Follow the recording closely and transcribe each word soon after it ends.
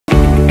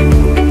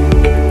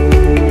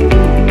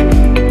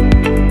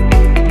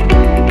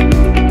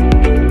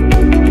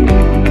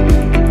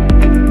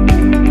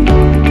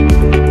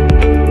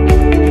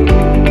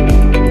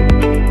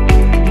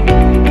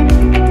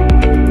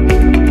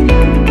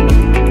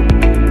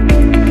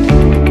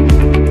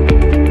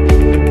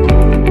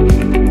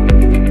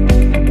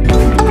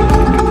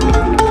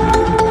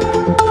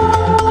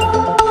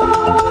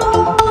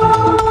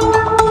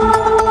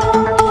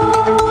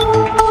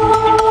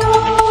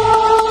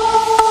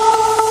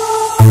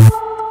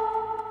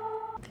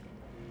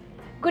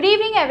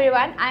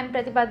everyone, I'm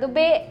Pratibha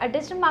Dubey, a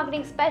digital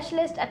marketing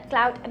specialist at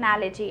Cloud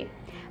Analogy.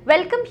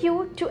 Welcome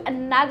you to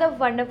another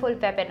wonderful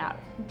webinar,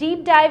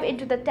 deep dive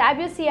into the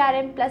Tableau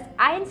CRM plus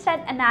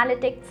Einstein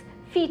analytics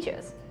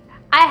features.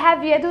 I have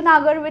Yadu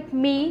Nagar with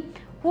me,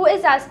 who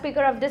is our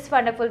speaker of this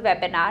wonderful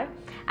webinar,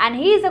 and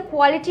he is a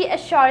quality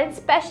assurance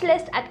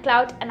specialist at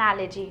Cloud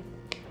Analogy.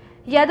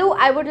 Yadu,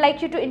 I would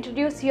like you to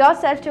introduce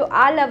yourself to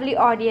our lovely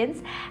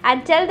audience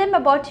and tell them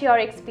about your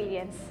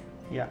experience.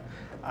 Yeah,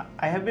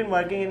 I have been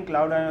working in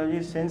Cloud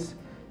Analyst since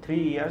 3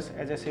 years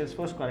as a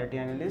Salesforce Quality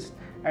Analyst,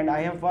 and I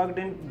have worked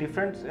in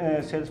different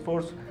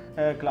Salesforce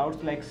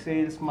clouds like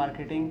sales,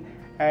 marketing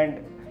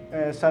and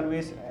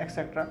service,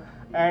 etc.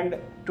 And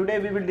today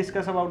we will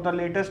discuss about the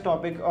latest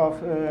topic of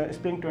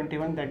Spring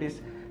 21, that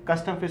is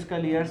custom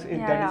fiscal years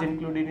that is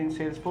included in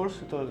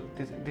Salesforce. So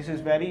this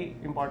is very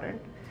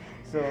important.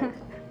 So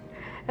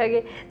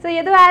okay, so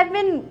Yadu, I have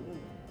been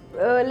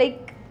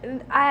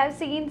I have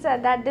seen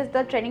that this is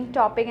the trending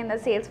topic in the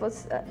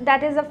Salesforce.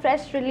 That is a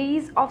fresh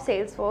release of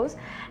Salesforce,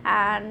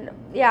 and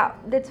yeah,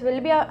 this will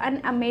be an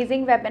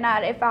amazing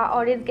webinar if our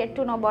audience get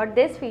to know about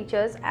these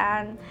features.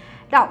 And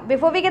now,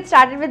 before we get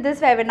started with this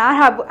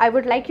webinar, I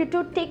would like you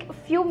to take a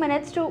few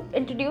minutes to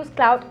introduce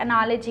Cloud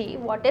Analogy.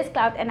 What is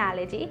Cloud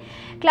Analogy?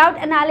 Cloud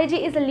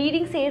Analogy is a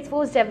leading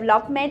Salesforce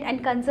development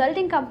and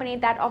consulting company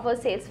that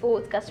offers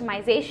Salesforce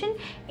customization,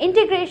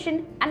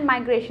 integration, and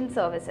migration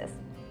services.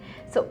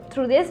 So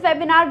through this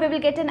webinar, we will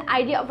get an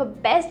idea of a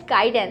best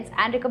guidance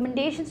and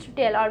recommendations to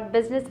tailor our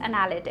business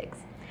analytics.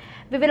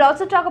 We will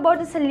also talk about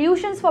the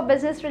solutions for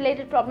business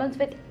related problems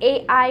with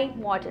AI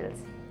models.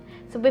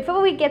 So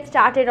before we get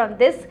started on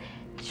this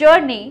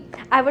journey,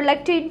 I would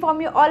like to inform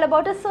you all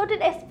about a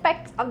certain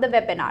aspects of the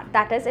webinar.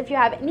 That is, if you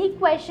have any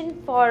question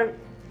for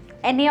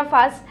any of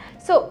us.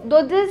 So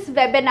though this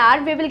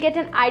webinar, we will get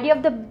an idea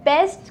of the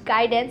best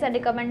guidance and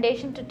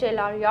recommendation to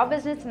tailor your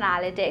business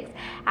analytics,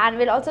 and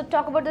we'll also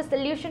talk about the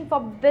solution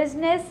for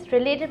business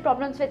related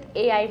problems with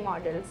AI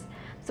models.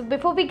 So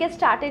before we get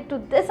started to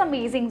this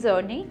amazing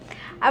journey,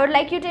 I would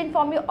like you to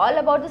inform you all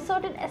about the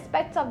certain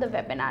aspects of the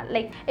webinar.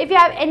 Like if you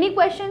have any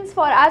questions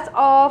for us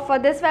or for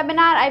this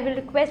webinar, I will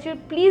request you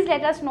please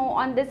let us know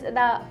on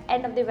the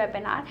end of the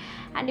webinar,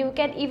 and you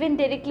can even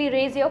directly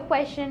raise your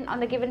question on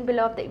the given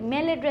below of the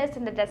email address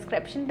in the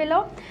description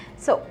below.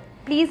 So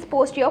please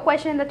post your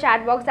question in the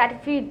chat box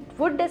that we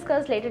would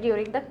discuss later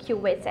during the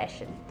QA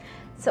session.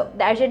 So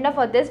the agenda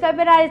for this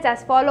webinar is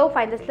as follows: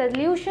 find the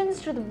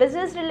solutions to the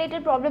business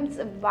related problems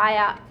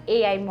via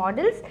AI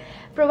models,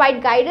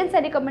 provide guidance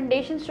and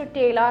recommendations to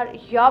tailor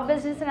your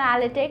business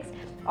analytics,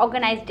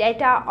 organize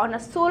data on a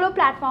solo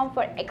platform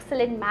for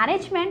excellent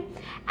management,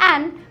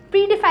 and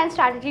predefine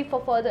strategy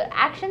for further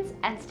actions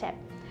and steps.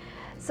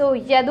 So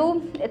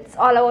Yadu, it's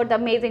all about the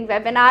amazing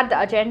webinar, the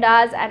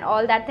agendas and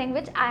all that thing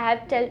which I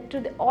have told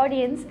to the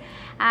audience,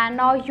 and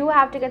now you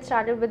have to get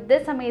started with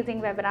this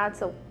amazing webinar.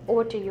 So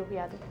over to you,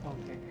 Yadu.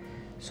 okay.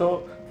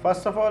 So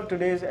first of all,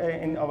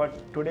 in our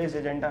today's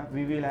agenda,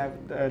 we will have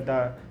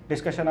the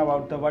discussion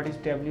about what is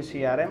Tableau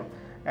CRM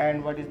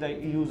and what is the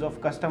use of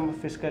custom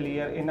fiscal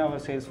year in our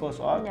Salesforce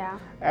org,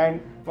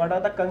 and what are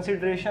the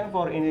considerations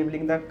for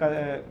enabling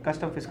the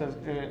custom fiscal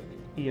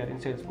year in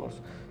Salesforce.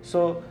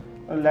 So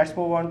let's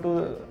move on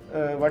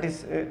to what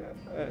is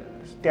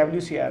Tableau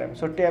CRM.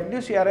 So Tableau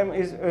CRM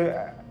is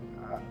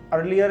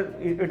earlier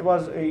it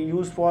was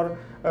used for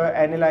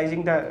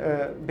analyzing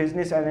the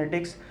business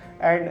analytics,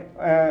 and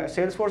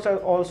Salesforce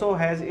also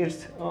has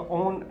its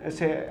own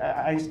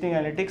Einstein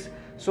analytics.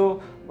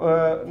 So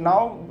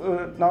now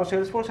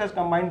Salesforce has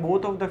combined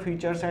both of the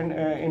features and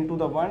into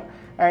the one,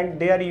 and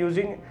they are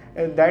using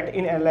that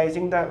in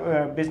analyzing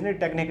the business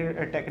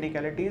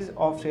technicalities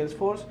of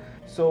Salesforce.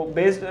 So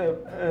based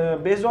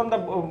on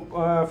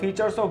the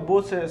features of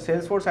both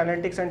Salesforce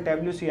Analytics and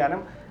Tableau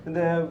CRM,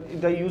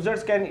 the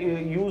users can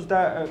use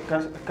the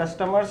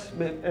customers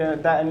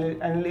the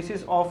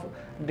analysis of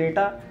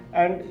data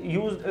and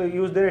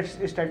use their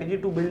strategy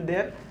to build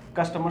their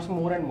customers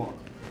more and more.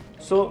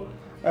 So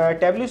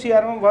Tableau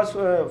CRM was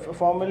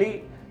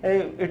formerly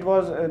it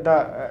was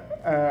the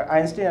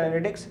Einstein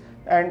Analytics,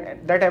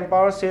 and that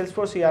empowers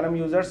Salesforce CRM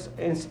users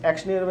in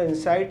actionable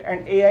insight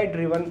and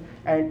AI-driven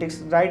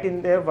analytics right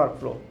in their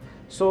workflow.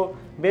 So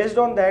based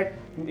on that,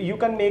 you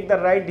can make the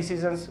right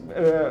decisions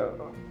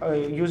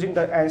using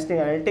the Einstein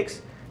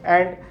Analytics,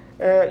 and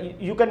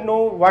you can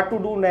know what to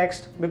do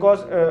next, because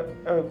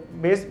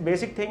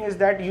basic thing is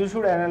that you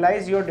should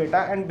analyze your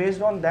data, and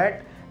based on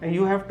that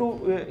you have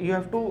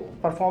to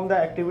perform the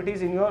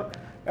activities in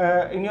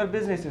your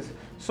businesses.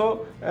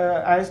 So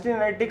Einstein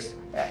Analytics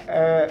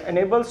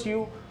enables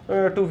you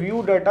to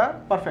view data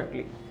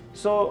perfectly.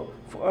 So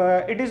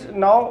it is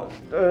now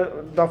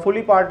the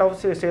fully part of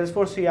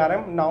Salesforce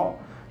CRM now,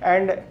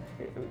 and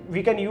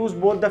we can use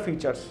both the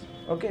features.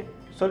 Okay,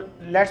 so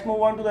let's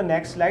move on to the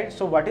next slide.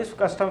 So what is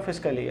custom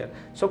fiscal year?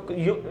 So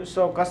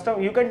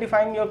you can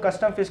define your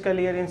custom fiscal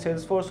year in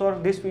Salesforce, or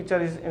this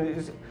feature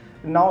is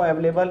now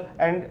available,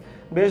 and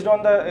based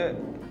on the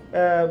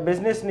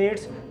business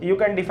needs, you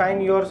can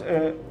define your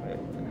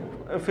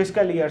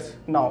fiscal years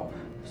now.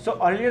 So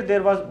earlier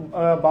there was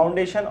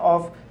foundation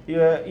of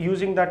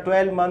using the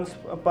 12 months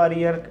per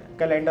year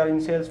calendar in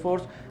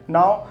Salesforce.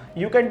 Now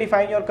you can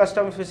define your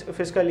custom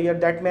fiscal year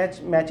that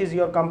matches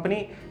your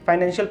company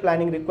financial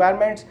planning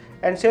requirements,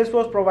 and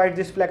Salesforce provides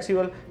this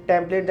flexible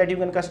template that you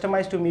can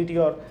customize to meet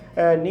your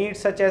needs,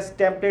 such as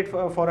template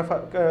for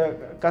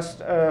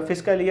a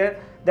fiscal year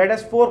that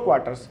has 4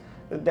 quarters,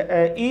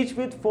 each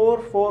with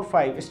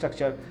 4-4-5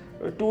 structure,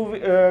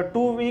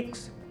 2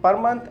 weeks per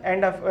month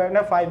and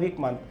a 5-week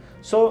month.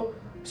 So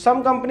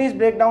some companies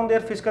break down their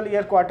fiscal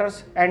year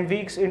quarters and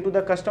weeks into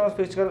the customer's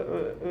fiscal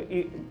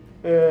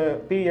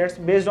periods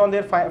based on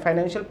their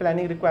financial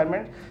planning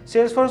requirement.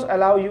 Salesforce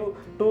allow you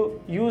to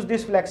use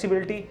this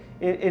flexibility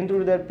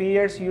into their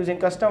periods using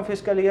custom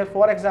fiscal year.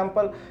 For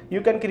example,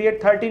 you can create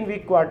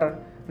 13-week quarter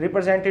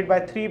represented by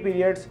 3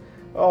 periods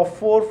of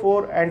 4,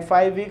 4 and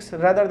 5 weeks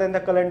rather than the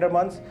calendar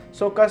months.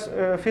 So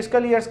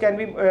fiscal years can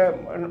be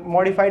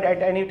modified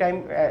at any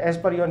time as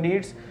per your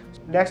needs.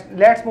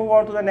 Let's move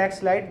on to the next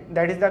slide,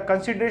 that is the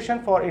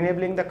consideration for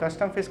enabling the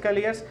custom fiscal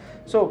years.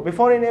 So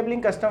before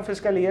enabling custom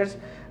fiscal years,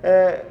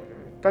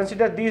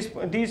 consider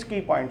these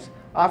key points.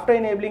 After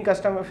enabling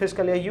custom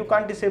fiscal year, you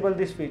can't disable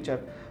this feature.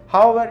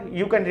 However,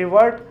 you can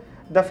revert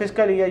the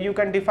fiscal year. You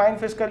can define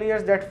fiscal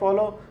years that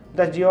follow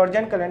the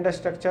Georgian calendar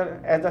structure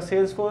as the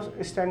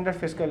Salesforce standard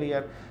fiscal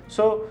year.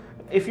 So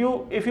if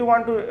you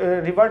want to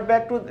revert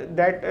back to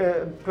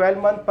that 12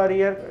 month per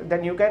year,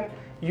 then you can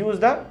use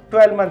the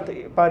 12 month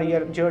per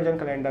year Georgian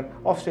calendar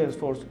of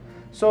Salesforce.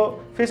 So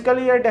fiscal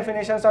year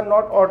definitions are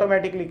not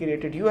automatically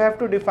created. You have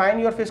to define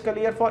your fiscal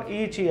year for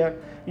each year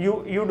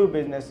you do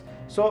business.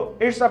 So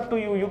it's up to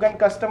you. You can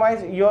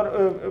customize your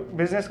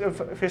business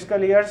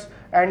fiscal years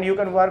and you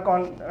can work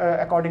on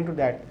according to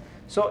that.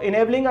 So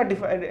enabling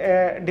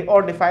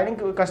or defining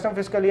custom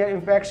fiscal year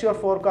impacts your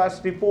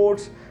forecast,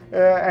 reports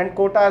and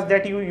quotas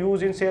that you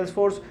use in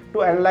Salesforce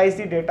to analyze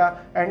the data,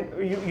 and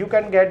you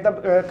can get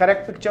the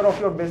correct picture of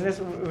your business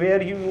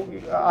where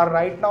you are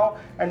right now,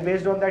 and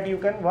based on that you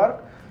can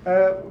work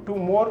to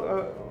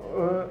more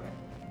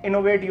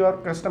innovate your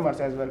customers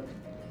as well.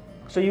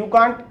 So you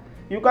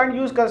can't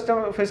use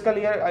custom fiscal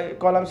year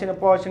columns in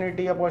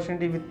opportunity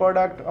with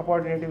product,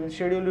 opportunity with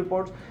schedule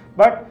reports,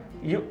 but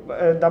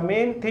the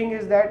main thing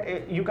is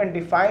that you can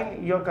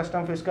define your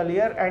custom fiscal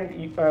year and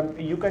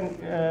you can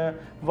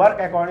work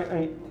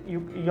according,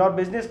 your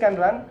business can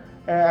run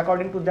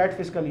according to that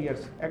fiscal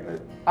years.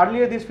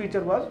 Earlier this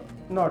feature was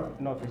not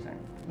present.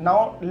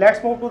 Now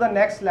let's move to the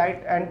next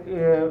slide and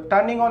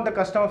turning on the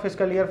customer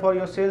fiscal year for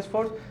your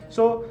Salesforce.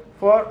 So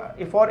for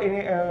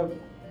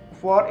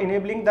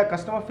enabling the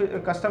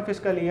custom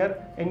fiscal year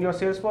in your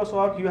Salesforce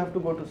org, you have to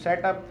go to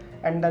setup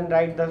and then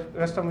write the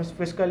custom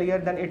fiscal year.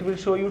 Then it will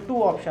show you 2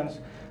 options.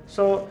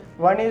 So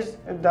one is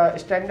the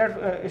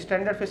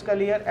standard fiscal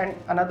year and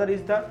another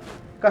is the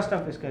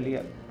custom fiscal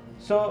year.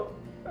 So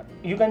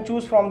you can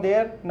choose from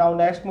there. Now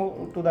let's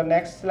move to the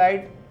next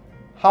slide.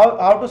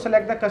 How to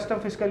select the custom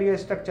fiscal year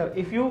structure.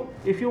 If you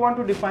want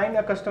to define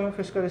a custom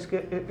fiscal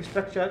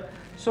structure,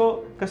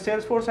 so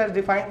Salesforce has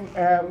defined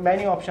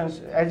many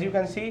options. As you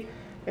can see,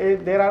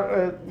 there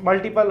are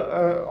multiple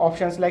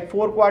options like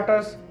 4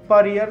 quarters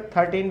per year,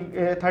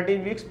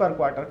 13 weeks per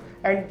quarter,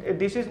 and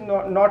this is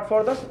not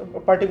for the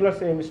particular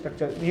same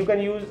structure. You can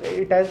use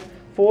it as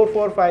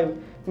 4-4-5,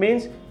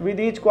 means with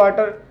each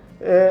quarter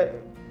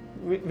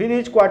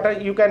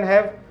you can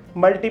have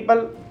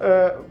multiple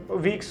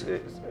weeks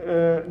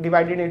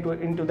divided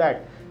into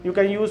that. You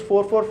can use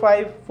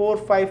 4-4-5,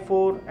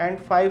 4-5-4 and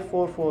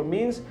 5-4-4,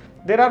 means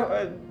there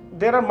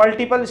are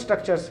multiple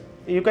structures.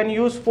 You can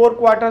use 4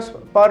 quarters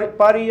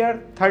per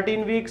year,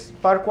 13 weeks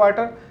per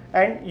quarter,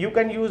 and you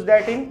can use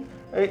that in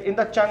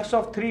the chunks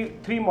of three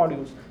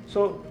modules.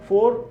 So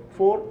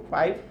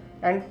 4-4-5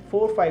 and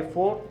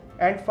 4-5-4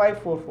 and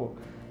 5-4-4.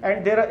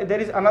 And there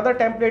is another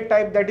template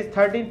type that is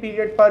 13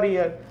 period per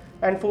year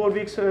and 4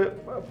 weeks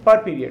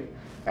per period,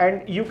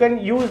 and you can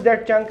use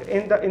that chunk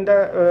in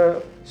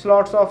the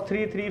slots of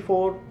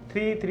 3-3-4,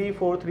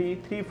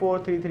 3-3-4-3,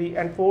 3-4-3-3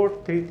 and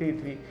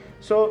 4-3-3-3.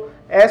 So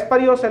as per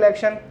your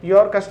selection,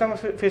 your custom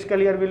fiscal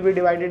year will be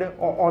divided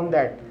on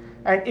that.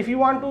 And if you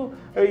want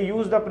to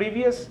use the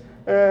previous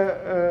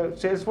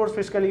Salesforce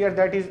fiscal year,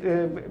 that is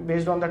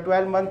based on the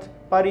 12 month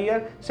per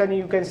year, so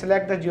you can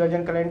select the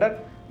Georgian calendar,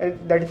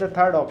 that is the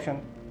third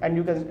option, and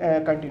you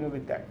can continue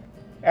with that.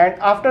 And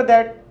after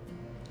that,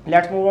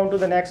 let's move on to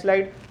the next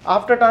slide.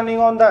 After turning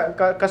on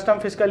the custom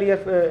fiscal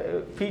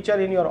year feature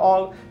in your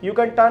org, you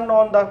can turn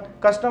on the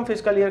custom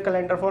fiscal year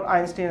calendar for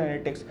Einstein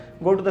Analytics.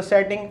 Go to the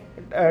setting,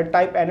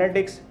 type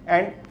Analytics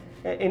and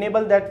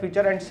enable that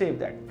feature and save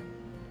that.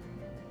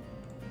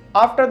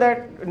 After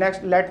that,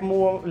 let's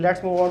move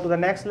on to the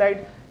next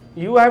slide.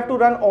 You have to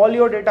run all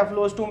your data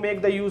flows to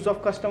make the use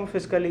of custom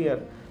fiscal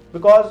year,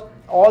 because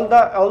all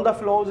the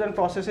flows and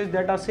processes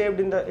that are saved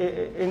in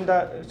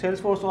the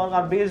Salesforce org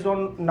are based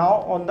on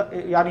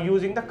are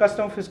using the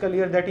custom fiscal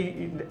year that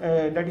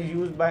is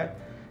used by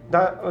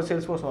the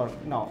Salesforce org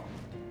now.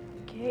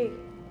 Okay,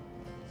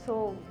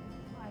 so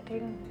I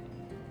think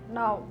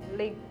now,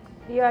 like,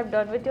 you are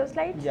done with your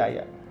slides?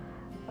 Yeah.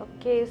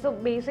 Okay, so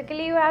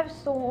basically you have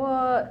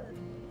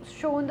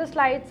shown the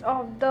slides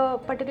of the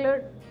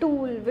particular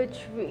tool which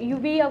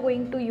we are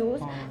going to use,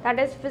 that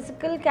is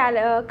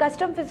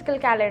custom physical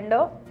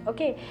calendar.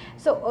 Okay,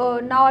 so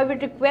now I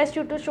would request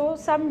you to show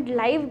some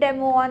live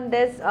demo on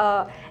this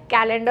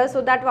calendar,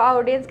 so that our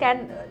audience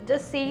can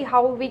just see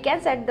how we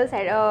can set the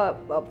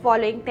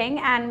following thing,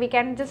 and we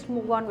can just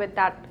move on with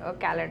that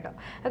calendar.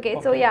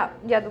 Okay, so yeah,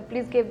 Yadu,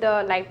 please give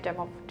the live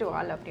demo to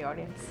all of the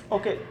audience.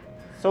 Okay.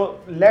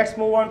 So let's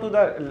move on to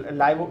the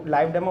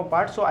live demo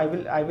part. So I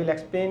will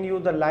explain you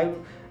the live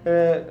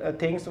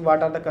things.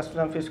 What are the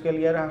custom fiscal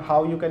year?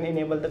 How you can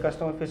enable the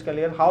custom fiscal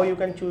year? How you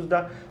can choose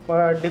the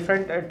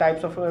different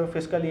types of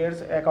fiscal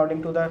years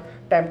according to the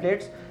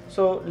templates.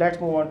 So let's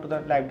move on to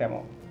the live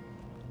demo.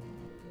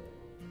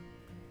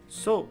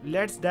 So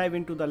let's dive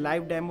into the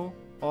live demo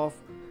of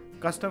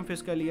custom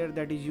fiscal year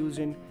that is used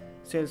in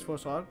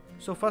Salesforce org.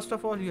 So first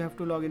of all, you have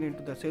to log in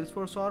into the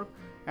Salesforce org,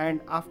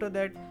 and after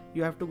that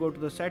you have to go to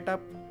the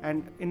setup,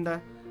 and in the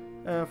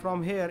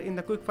from here in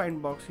the quick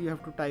find box you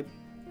have to type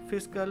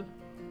fiscal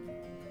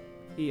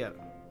year.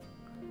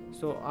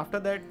 So after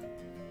that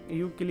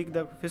you click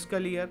the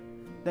fiscal year,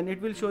 then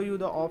it will show you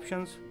the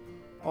options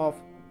of,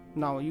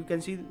 now you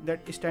can see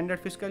that standard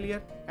fiscal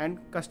year and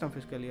custom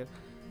fiscal year.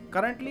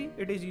 Currently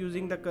it is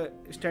using the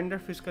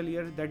standard fiscal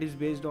year that is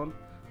based on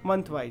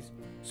month wise.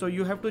 So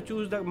you have to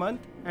choose the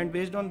month, and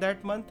based on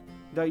that month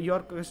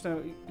your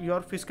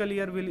fiscal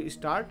year will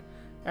start,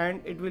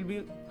 and it will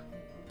be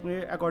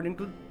according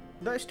to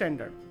the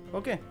standard.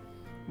 Okay,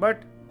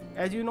 but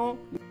as you know,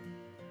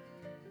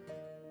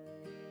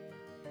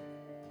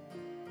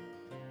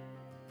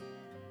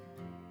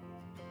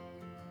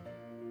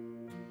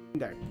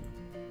 that,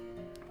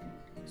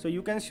 so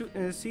you can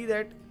see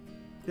that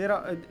there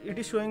are it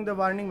is showing the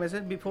warning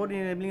message: before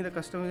enabling the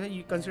custom,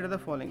 you consider the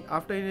following.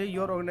 After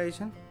your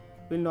organization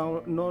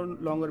will no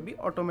longer be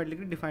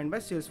automatically defined by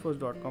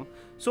salesforce.com.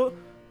 So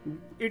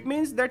it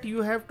means that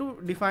you have to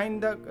define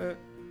the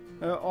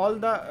all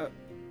the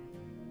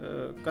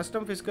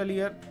custom fiscal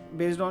year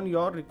based on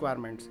your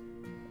requirements.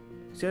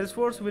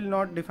 Salesforce will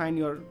not define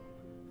your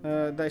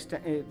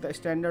the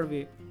standard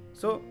way.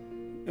 So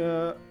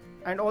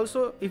and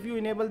also, if you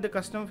enable the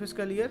custom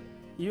fiscal year,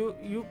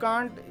 you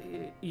can't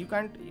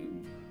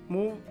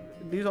move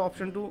this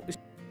option to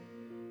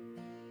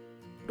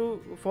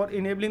for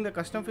enabling the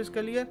custom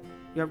fiscal year.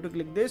 You have to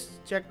click this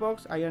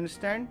checkbox, I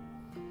understand,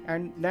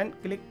 and then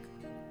click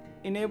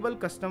enable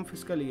custom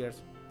fiscal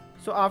years.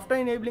 So after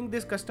enabling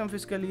this custom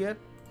fiscal year,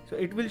 so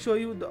it will show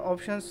you the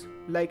options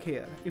like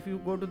here. If you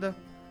go to the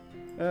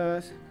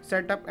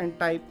setup and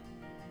type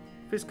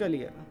fiscal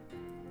year,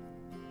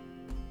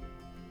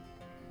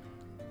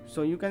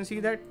 so you can see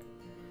that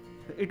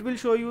it will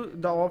show you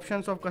the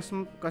options of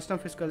custom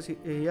fiscal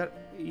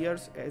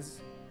years as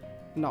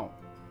now.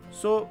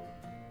 So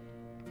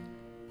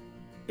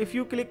if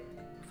you click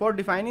for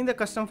defining the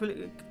custom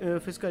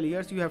fiscal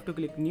years, you have to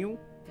click new.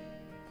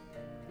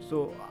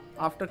 So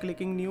after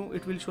clicking new,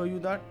 it will show you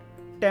the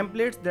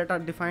templates that are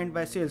defined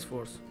by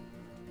Salesforce.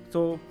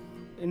 So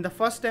in the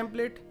first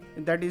template,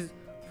 that is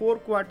 4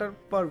 quarters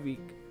per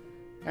week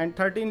and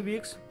 13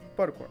 weeks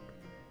per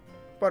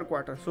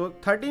quarter. So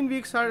 13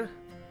 weeks are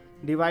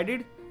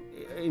divided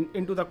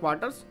into the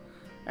quarters,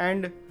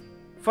 and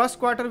first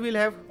quarter will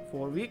have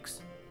 4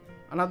 weeks,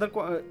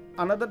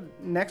 another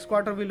next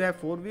quarter will have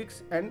 4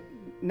 weeks, and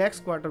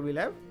next quarter will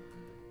have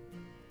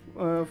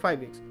 5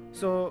 weeks.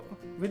 So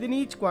within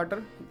each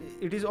quarter,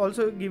 it is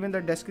also given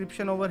the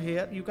description over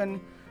here. You can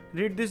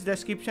read this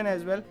description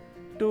as well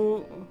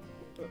to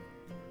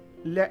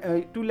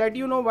let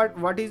you know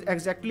what is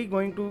exactly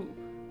going to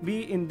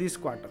be in this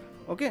quarter.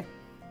 Okay,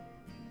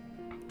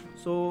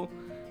 so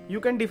you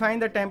can define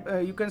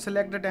the you can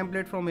select the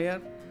template from here.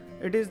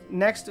 It is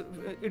next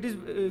it is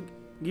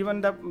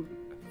given the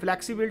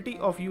flexibility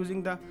of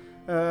using the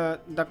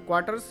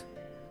quarters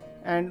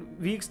and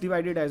weeks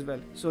divided as well.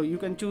 So you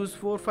can choose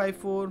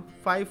 454,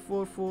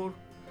 544,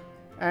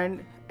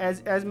 and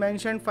as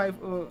mentioned, 5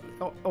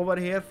 over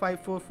here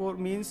 544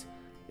 means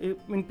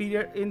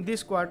in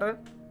this quarter,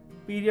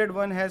 period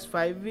 1 has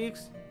 5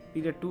 weeks,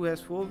 period 2 has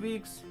 4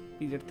 weeks,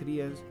 period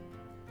 3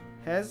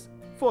 has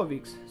 4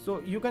 weeks. So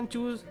you can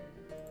choose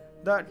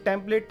the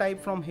template type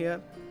from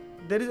here.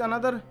 There is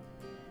another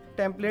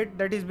template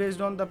that is based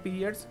on the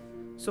periods.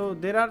 So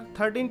there are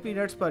 13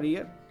 periods per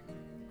year,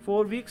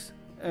 4 weeks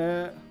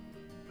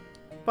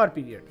per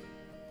period.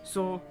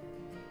 So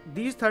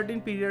these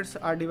 13 periods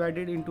are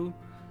divided into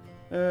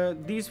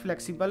these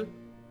flexible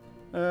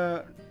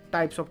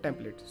types of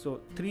templates.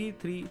 So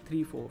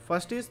 3334,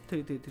 first is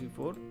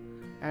 3334,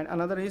 and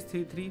another is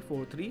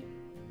 3343,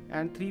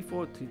 and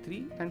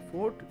 3433, and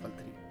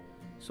 4333.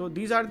 So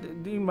these are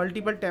the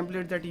multiple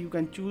templates that you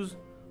can choose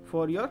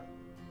for your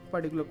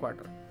particular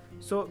quarter.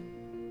 So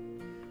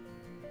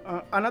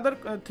another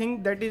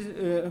thing that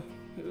is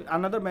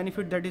another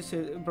benefit that is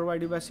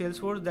provided by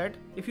Salesforce, that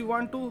if you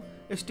want to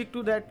stick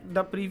to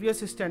the previous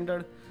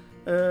standard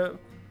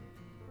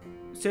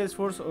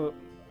Salesforce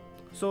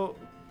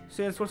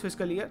Salesforce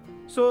fiscal year,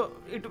 so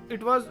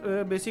it was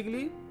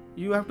basically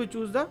you have to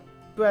choose the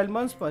 12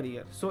 months per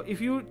year. So if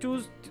you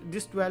choose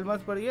this 12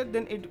 months per year,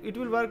 then it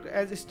will work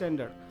as a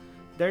standard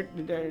that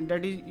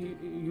is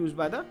used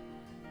by the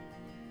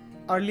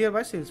earlier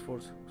by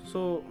Salesforce.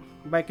 So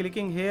by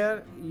clicking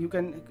here, you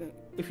can,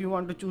 if you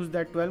want to choose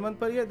that 12 month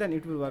per year, then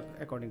it will work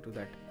according to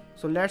that.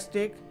 So let's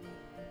take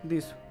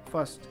this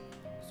first.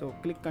 So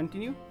click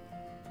continue.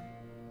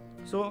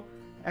 So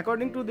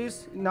according to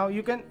this, now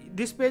you can,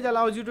 this page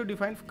allows you to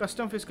define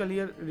custom fiscal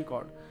year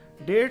record.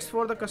 Dates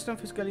for the custom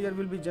fiscal year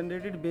will be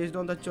generated based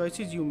on the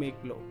choices you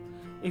make below.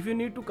 If you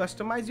need to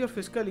customize your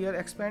fiscal year,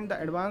 expand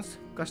the advanced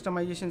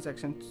customization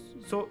section.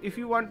 So if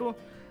you want to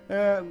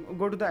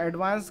go to the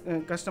advanced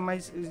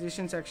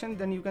customization section,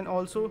 then you can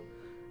also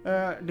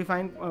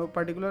define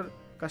particular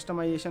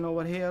customization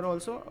over here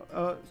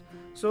also.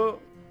 So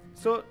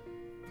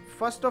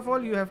first of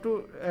all, you have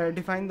to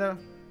define the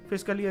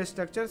fiscal year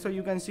structure. So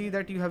you can see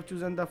that you have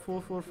chosen the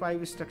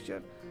 445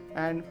 structure,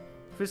 and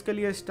fiscal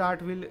year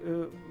start will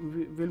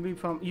be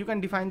from, you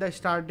can define the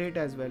start date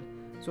as well.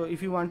 So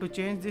if you want to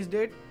change this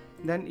date,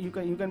 then you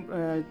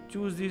can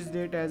choose this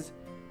date as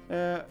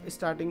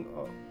starting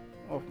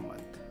of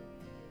month.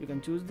 You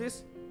can choose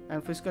this,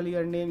 and fiscal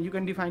year name, you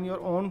can define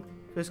your own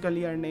fiscal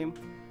year name.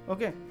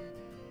 Okay,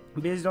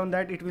 based on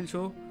that it will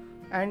show.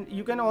 And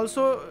you can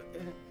also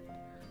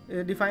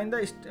define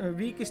the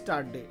week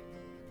start day.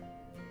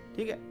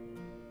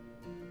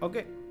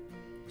 Okay,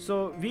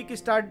 so week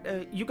start,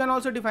 you can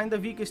also define the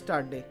week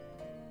start day.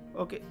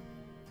 Okay,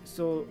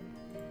 so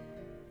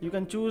you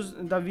can choose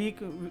the week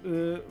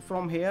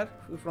from here,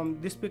 from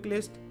this pick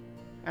list,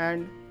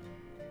 and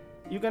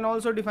you can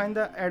also define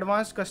the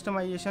advanced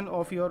customization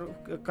of your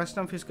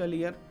custom fiscal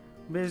year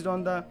based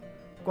on the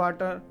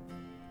quarter,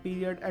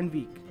 period and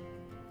week.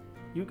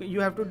 You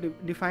have to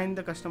define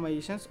the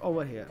customizations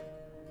over here,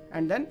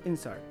 and then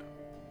insert.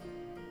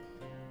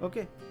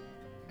 Okay,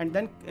 and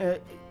then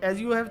as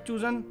you have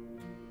chosen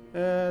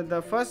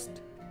the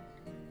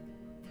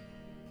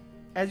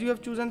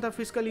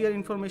fiscal year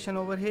information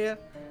over here,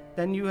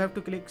 then you have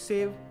to click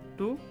save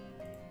to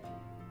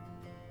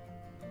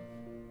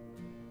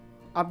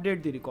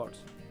update the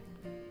records.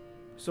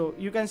 So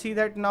you can see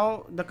that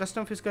now the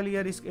custom fiscal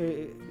year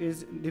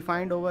is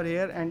defined over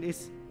here, and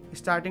its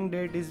starting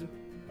date is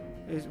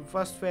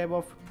 1st Feb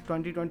of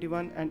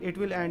 2021, and it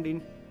will end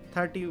in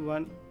 30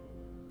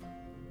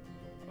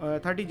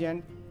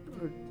 Jan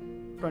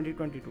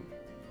 2022.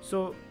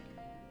 So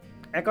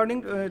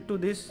according to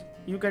this,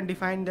 you can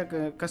define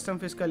the custom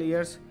fiscal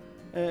years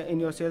in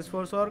your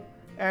Salesforce org,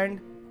 and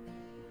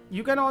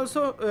you can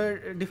also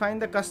define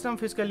the custom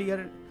fiscal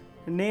year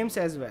names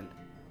as well.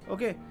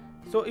 Okay,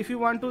 so if you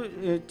want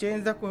to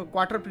change the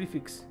quarter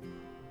prefix,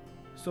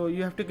 so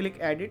you have to click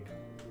edit,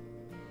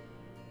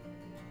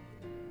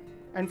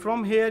 and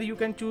from here you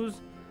can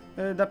choose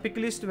the pick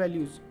list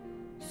values.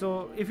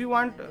 So if you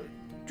want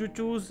to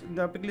choose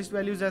the pick list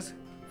values as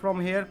from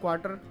here,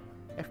 quarter,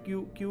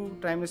 FQ,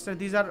 trimester,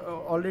 these are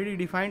already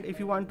defined. If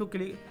you want to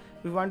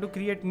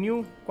create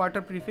new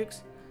quarter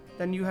prefix,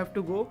 then you have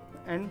to go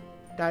and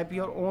type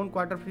your own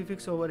quarter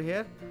prefix over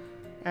here,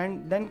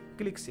 and then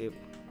click save.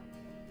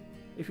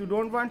 If you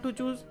don't want to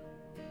choose,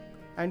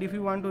 and if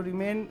you want to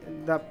remain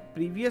the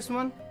previous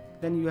one,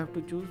 then you have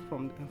to choose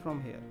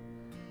from here.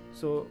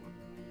 So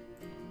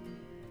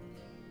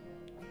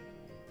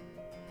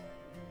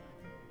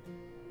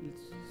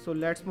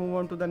let's move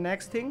on to the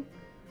next thing.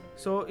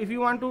 So if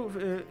you want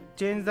to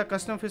change the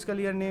custom fiscal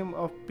year name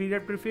of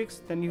period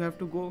prefix, then you have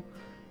to go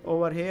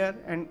over here,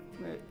 and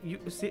you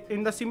see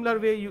in the similar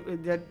way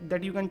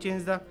that you can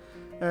change the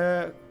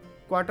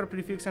quarter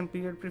prefix and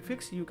period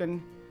prefix, you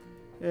can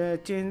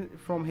change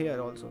from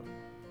here also.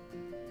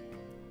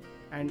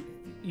 And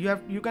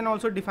you can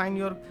also define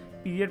your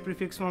period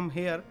prefix from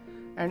here,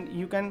 and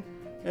you can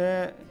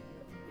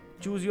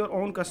choose your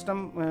own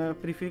custom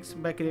prefix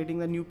by creating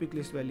the new pick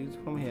list values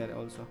from here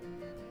also.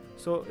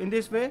 So in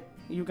this way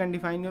you can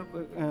define your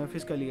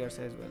fiscal years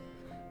as well.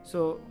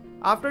 So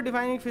after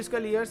defining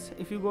fiscal years,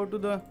 if you go to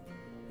the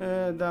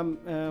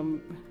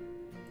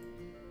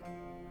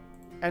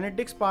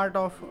analytics part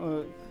of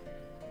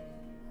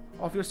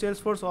your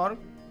Salesforce org,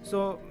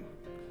 so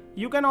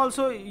you can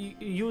also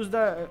use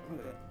the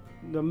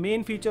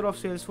main feature of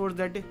Salesforce,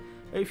 that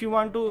if you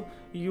want to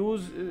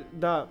use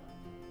the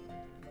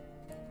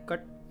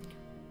cut.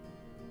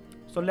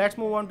 So let's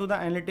move on to the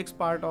analytics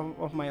part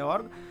of my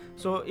org.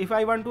 So if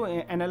I want to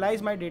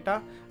analyze my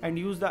data and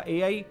use the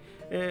AI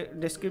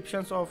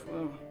descriptions of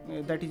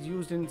that is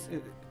used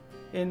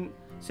in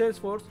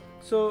Salesforce,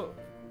 so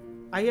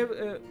I have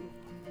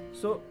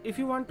so if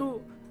you want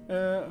to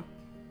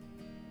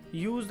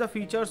use the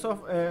features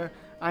of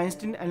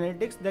Einstein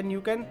Analytics, then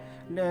you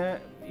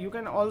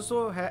can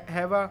also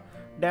have a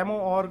demo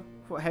org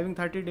for having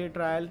 30-day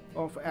trial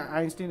of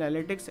Einstein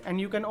Analytics, and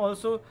you can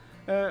also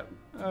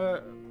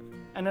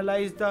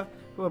analyze the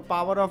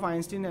power of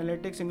Einstein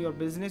Analytics in your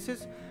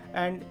businesses,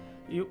 and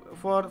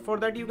for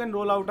that you can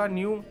roll out a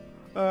new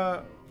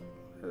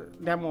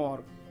demo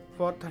org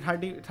for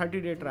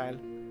 30-day trial,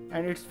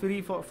 and it's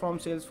free from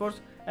Salesforce.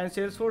 And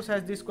Salesforce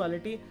has this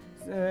quality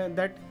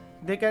that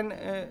they can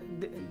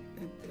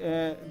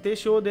they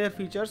show their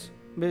features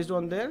based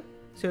on their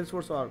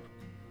Salesforce org.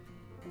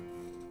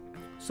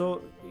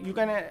 So you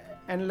can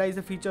analyze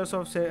the features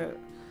of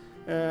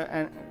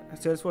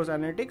Salesforce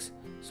Analytics.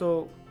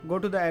 So go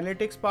to the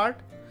analytics part,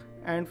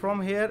 and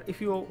from here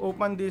if you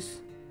open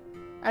this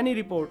any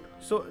report,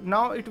 so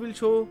now it will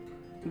show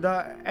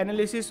the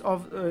analysis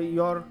of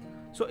your.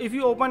 So if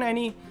you open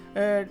any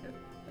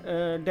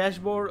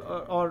dashboard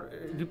or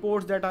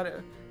reports that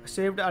are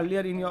saved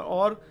earlier in your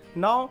org,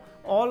 now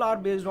all are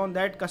based on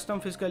that custom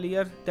fiscal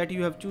year that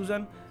you have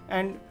chosen,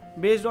 and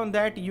based on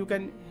that you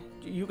can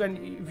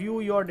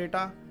view your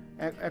data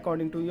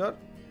according to your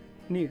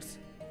needs.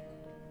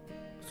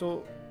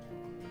 So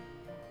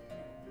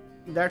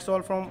that's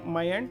all from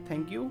my end.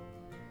 Thank you.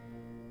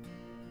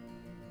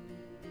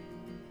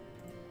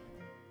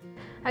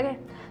 Okay,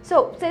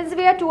 so since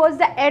we are towards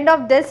the end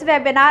of this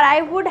webinar,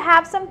 I would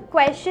have some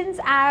questions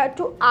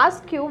to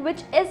ask you,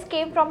 which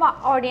came from our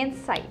audience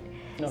side.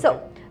 Okay.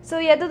 So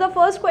Yadu, the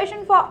first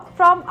question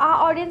from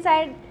our audience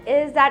side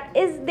is that,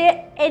 is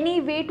there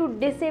any way to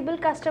disable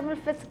customer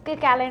fiscal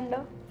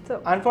calendar?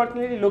 So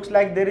unfortunately, it looks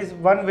like there is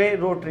one-way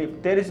road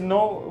trip. There is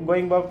no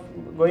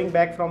going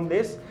back from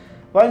this.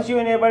 Once you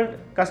enabled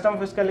custom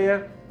fiscal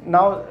year,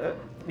 now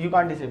you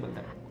can't disable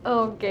that.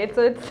 Okay,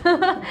 so it's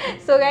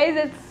so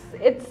guys,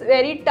 it's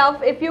very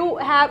tough if you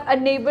have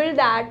enabled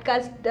that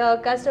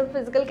custom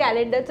fiscal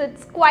calendar. So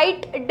it's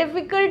quite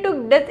difficult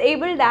to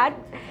disable that.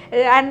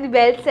 And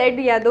well said,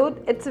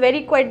 Yadu. It's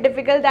very quite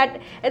difficult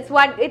that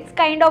it's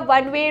kind of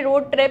one-way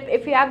road trip.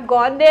 If you have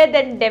gone there,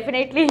 then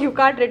definitely you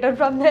can't return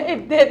from there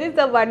if there is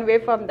a one-way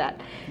from that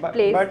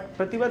place. But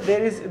Pratibha,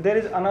 there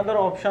is another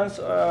options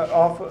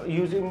of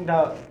using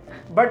the.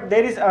 But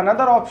there is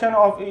another option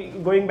of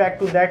going back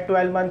to that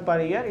 12 month per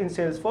year in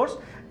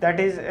Salesforce. That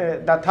is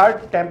the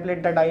third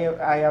template that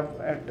I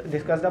have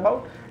discussed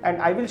about,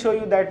 and I will show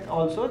you that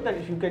also,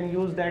 that you can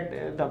use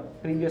that the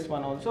previous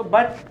one also.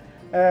 But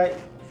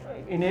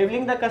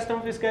enabling the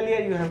custom fiscal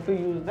year, you have to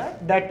use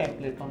that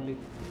template only.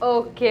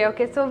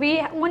 Okay. So we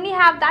only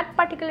have that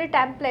particular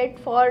template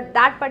for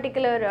that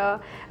particular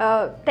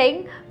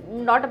thing.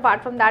 Not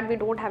apart from that, we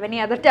don't have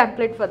any other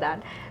template for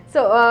that.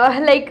 So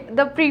like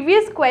the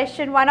previous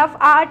question, one of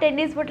our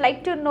attendees would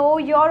like to know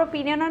your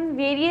opinion on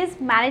various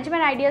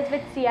management ideas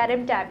with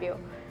CRM Tableau.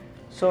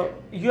 So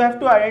you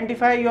have to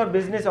identify your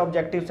business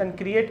objectives and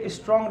create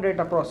strong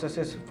data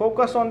processes.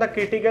 Focus on the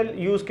critical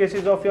use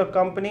cases of your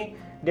company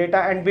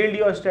data and build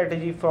your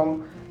strategy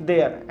from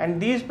there. And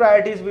these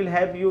priorities will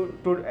help you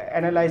to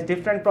analyze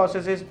different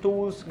processes,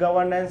 tools,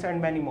 governance,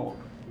 and many more.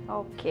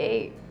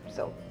 Okay.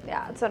 So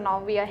yeah, so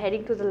now we are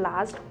heading to the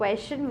last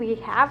question we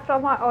have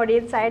from our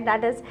audience side,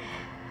 that is,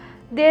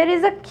 there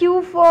is a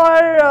queue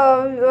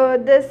for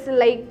this,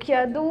 like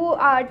Yadu,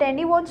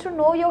 attendee wants to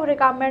know your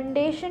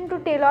recommendation to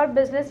tailor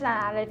business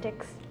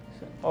analytics.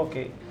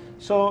 Okay,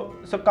 so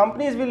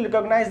companies will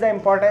recognize the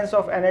importance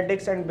of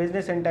analytics and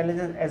business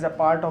intelligence as a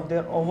part of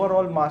their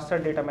overall master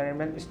data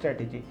management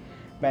strategy.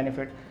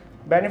 Benefit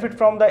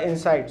from the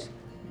insights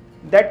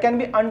that can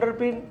be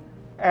underpinned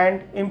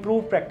and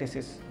improve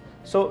practices.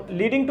 So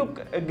leading to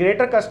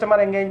greater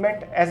customer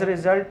engagement. As a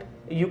result,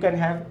 you can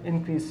have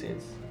increased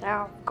sales.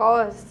 Yeah, of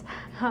course.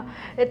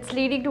 It's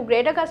leading to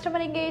greater customer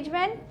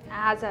engagement.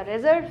 As a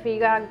result,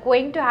 we are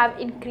going to have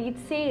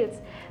increased sales.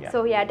 Yeah.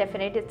 So yeah,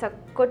 definitely, it's a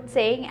good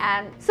saying.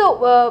 And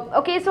so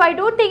okay, so I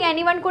don't think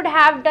anyone could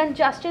have done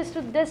justice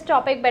to this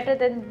topic better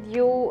than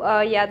you,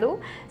 Yadu.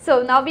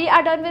 So now we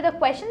are done with the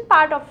question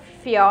part of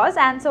yours,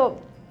 and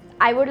so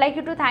I would like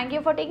you to thank you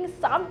for taking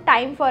some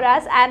time for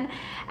us and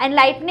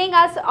enlightening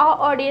us, our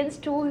audience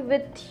too,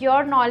 with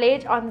your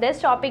knowledge on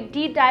this topic,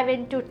 deep dive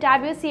into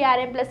Tableau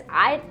CRM plus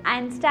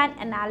Einstein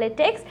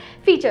analytics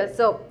features.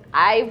 So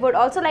I would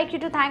also like you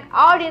to thank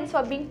our audience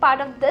for being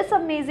part of this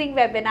amazing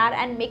webinar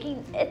and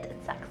making it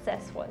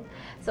successful.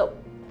 So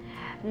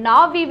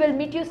now we will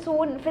meet you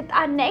soon with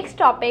our next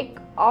topic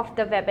of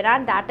the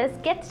webinar, that is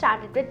Get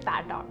Started with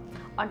Pattern,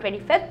 on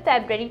 25th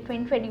February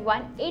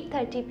 2021,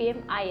 8:30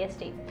 PM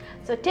IST.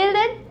 So till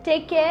then,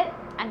 take care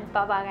and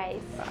bye-bye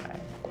guys.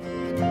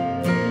 Bye.